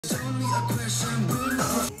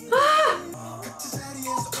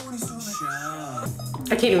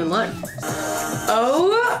I can't even look. Oh,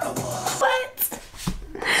 what?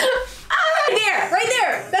 Ah, right there, right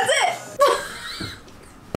there. That's it.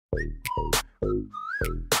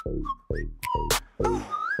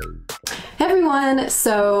 Hey everyone,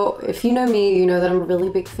 so if you know me, you know that I'm a really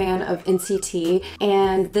big fan of NCT,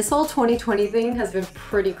 and this whole 2020 thing has been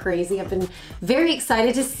pretty crazy. I've been very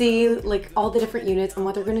excited to see like all the different units and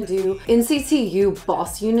what they're gonna do. NCT U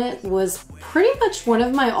Boss Unit was pretty much one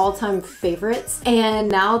of my all-time favorites, and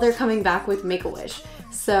now they're coming back with Make-A-Wish.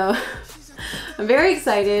 So I'm very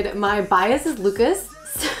excited. My bias is Lucas,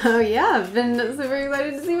 so yeah, I've been super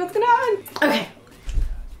excited to see what's gonna happen. Okay,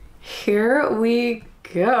 here we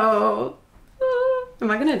go. Am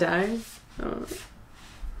I gonna die? Oh.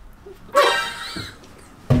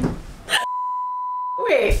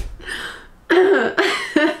 Wait.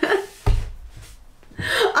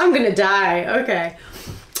 I'm gonna die. Okay.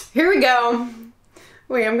 Here we go.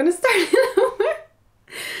 Wait, I'm gonna start it over.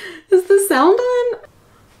 Is the sound on?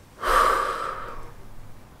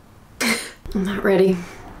 I'm not ready.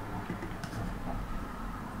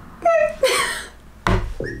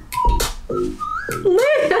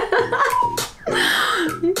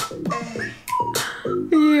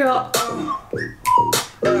 Yeah.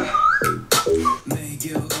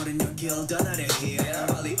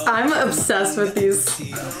 I'm obsessed with these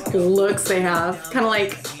looks they have. Kind of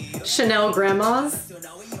like Chanel grandmas.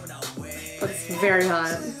 That's very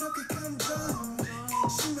hot.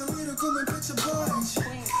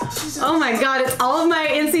 Oh my god, it's all of my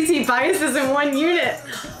NCT biases in one unit.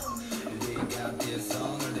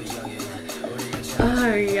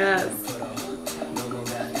 Oh yes.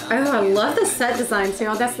 Oh, I love the set design too.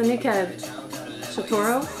 Oh, that's the new kid.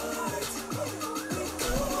 Shotoro.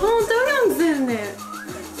 Oh, Doyoung's in it.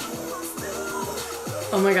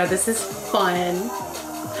 Oh my god, this is fun.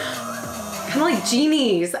 Kind of like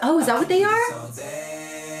genies. Oh, is that what they are?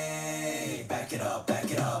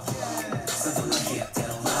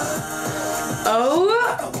 Oh,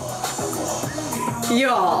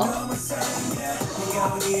 y'all.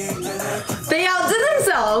 They outdid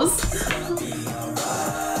themselves.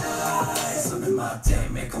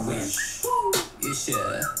 Make a wish. You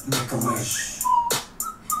should make a wish.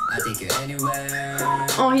 I take you anywhere.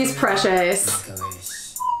 Oh, he's precious.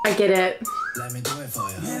 I get it. Let me do it for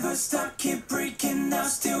you. Never stop, keep breaking out,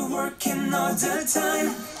 still working all the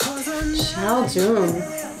time. Xiao Jun.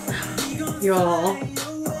 Y'all.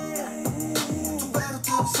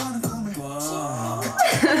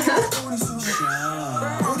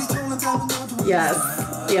 Yes.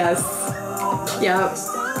 Yes. Yep.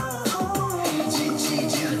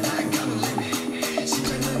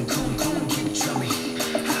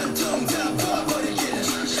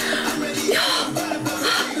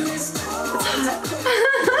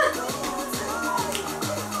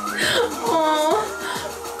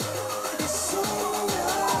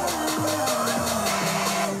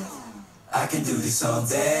 I can do this all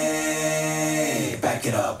day. Back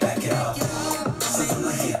it up, back it up.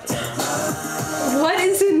 What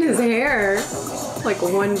is in his hair? Like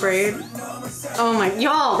one braid. Oh my,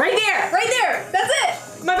 y'all, right there, right there. That's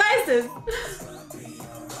it. My biases.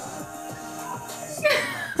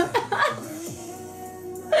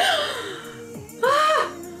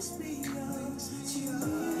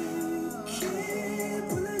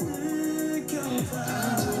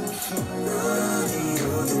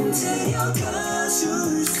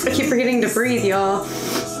 I keep forgetting to breathe, y'all.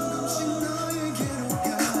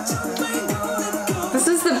 This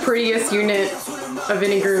is the prettiest unit of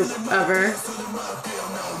any group ever.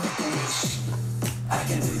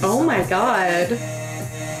 Oh my god.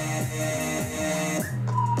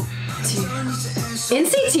 Dude.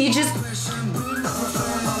 NCT just...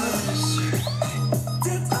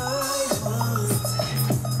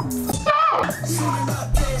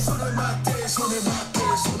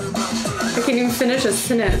 I can't even finish a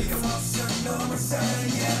sentence.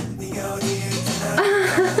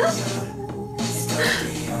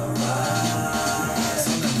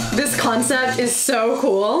 This concept is so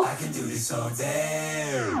cool. I can do this all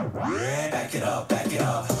day. Back it up, back it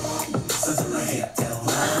up.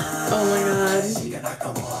 Oh my god.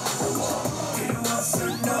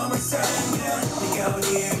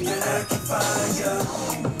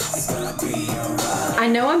 I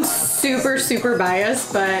know I'm super, super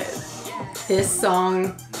biased, but this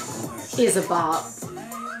song is a bop.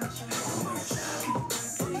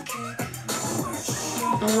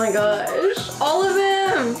 Oh my gosh, all of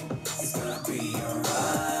them!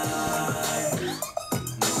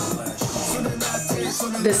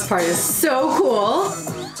 This part is so cool.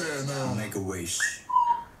 Make a wish.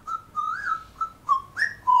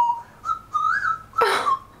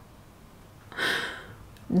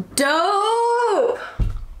 Dope!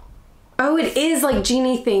 Oh, it is like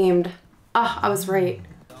genie themed. Ah, I was right.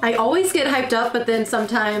 I always get hyped up, but then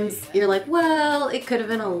sometimes you're like, well, it could have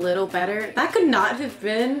been a little better. That could not have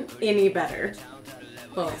been any better.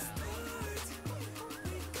 Well,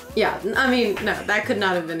 yeah, I mean, no, that could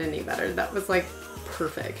not have been any better. That was like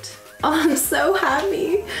perfect. Oh, I'm so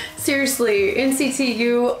happy. Seriously, NCT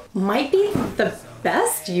U might be the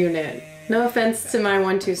best unit. No offense to my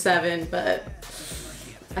 127, but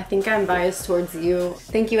I think I'm biased towards you.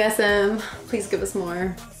 Thank you, SM. Please give us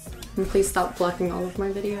more. And please stop blocking all of my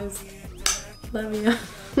videos. Love you.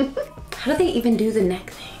 How do they even do the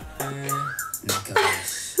neck thing?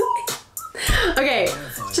 Okay,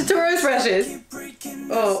 Chitoro's brushes.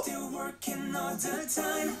 Oh.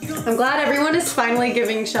 I'm glad everyone is finally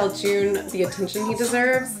giving Xiaojun the attention he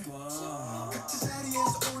deserves.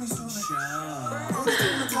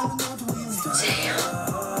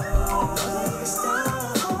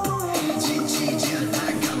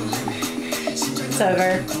 It's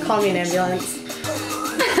over. Call me an ambulance.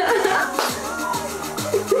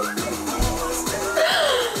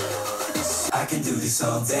 I can do this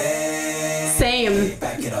all day. Same.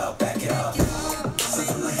 Back it up, back it up.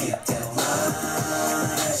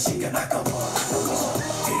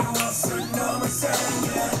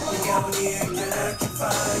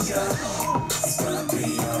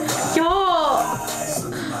 Y'all.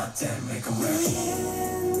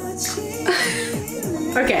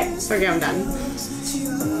 Okay, I'm done.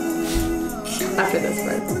 After this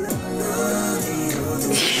part.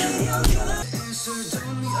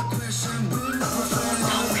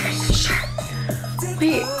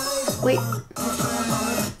 Wait.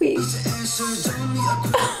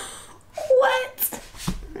 What?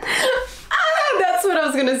 That's what I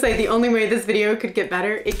was gonna say. The only way this video could get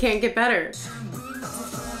better, it can't get better.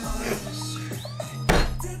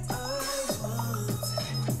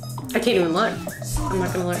 I can't even look. I'm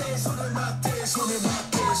not gonna look.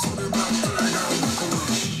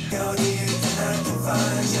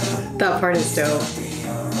 That part is dope.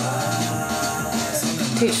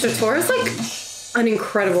 Dude, Chitoro's like an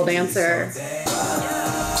incredible dancer.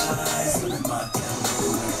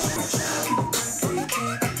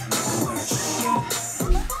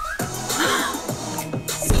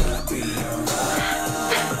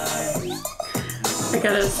 I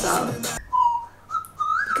gotta stop.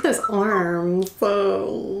 Look at those arms.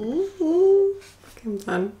 Whoa. Okay,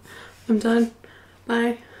 I'm done.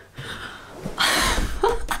 Bye.